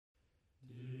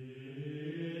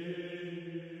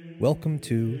Welcome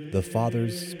to The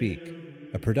Fathers Speak,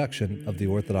 a production of the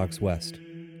Orthodox West.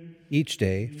 Each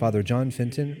day, Father John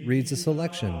Fenton reads a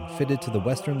selection fitted to the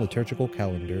Western liturgical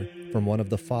calendar from one of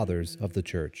the Fathers of the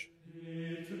Church.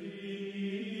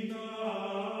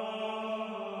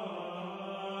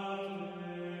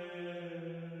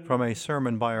 From a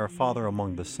sermon by our Father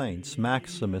among the Saints,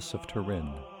 Maximus of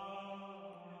Turin.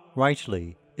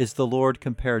 Rightly is the Lord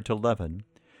compared to leaven,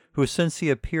 who, since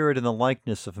he appeared in the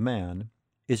likeness of man,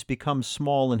 is become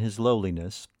small in his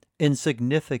lowliness,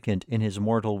 insignificant in his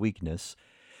mortal weakness,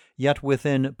 yet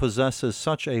within possesses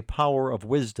such a power of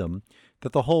wisdom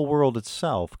that the whole world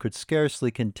itself could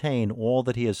scarcely contain all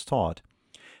that he has taught,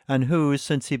 and who,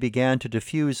 since he began to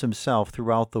diffuse himself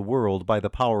throughout the world by the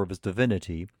power of his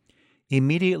divinity,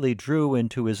 immediately drew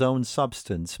into his own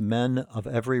substance men of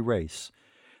every race,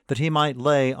 that he might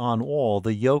lay on all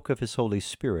the yoke of his Holy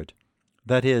Spirit,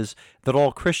 that is, that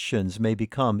all Christians may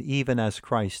become even as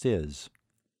Christ is.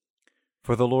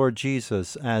 For the Lord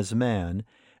Jesus, as man,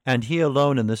 and he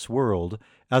alone in this world,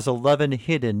 as a leaven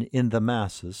hidden in the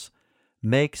masses,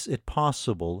 makes it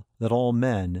possible that all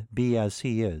men be as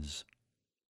he is.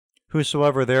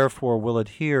 Whosoever therefore will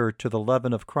adhere to the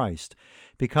leaven of Christ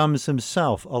becomes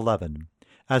himself a leaven,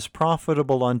 as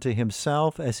profitable unto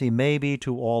himself as he may be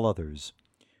to all others,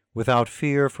 without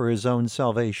fear for his own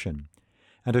salvation,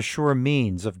 and a sure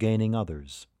means of gaining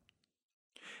others.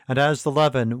 And as the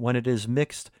leaven, when it is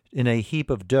mixed in a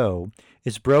heap of dough,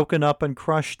 is broken up and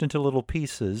crushed into little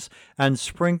pieces, and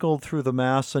sprinkled through the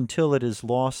mass until it is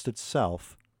lost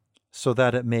itself, so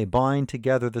that it may bind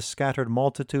together the scattered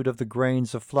multitude of the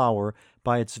grains of flour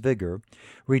by its vigor,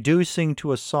 reducing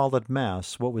to a solid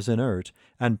mass what was inert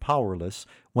and powerless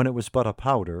when it was but a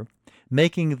powder,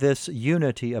 making this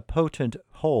unity a potent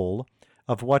whole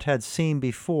of what had seemed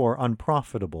before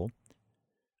unprofitable,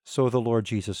 so the Lord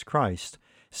Jesus Christ,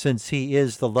 since he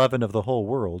is the leaven of the whole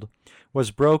world,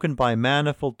 was broken by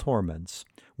manifold torments,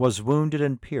 was wounded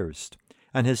and pierced,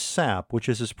 and his sap, which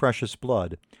is his precious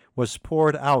blood, was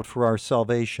poured out for our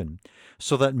salvation,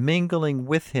 so that mingling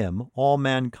with him all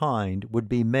mankind would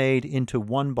be made into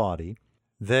one body,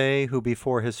 they who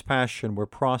before his passion were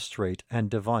prostrate and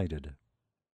divided.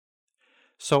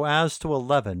 So as to a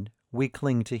leaven we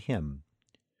cling to him,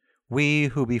 we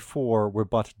who before were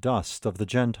but dust of the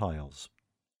Gentiles.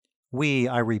 We,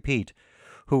 I repeat,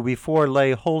 who before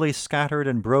lay wholly scattered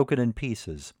and broken in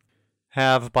pieces,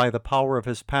 have by the power of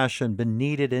his passion been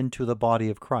kneaded into the body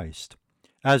of Christ.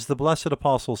 As the blessed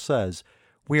apostle says,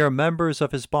 we are members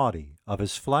of his body, of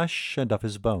his flesh, and of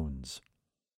his bones.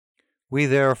 We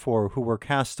therefore, who were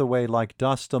cast away like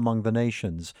dust among the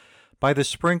nations, by the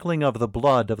sprinkling of the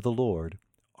blood of the Lord,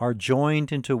 are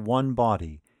joined into one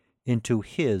body, into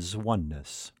his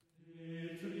oneness.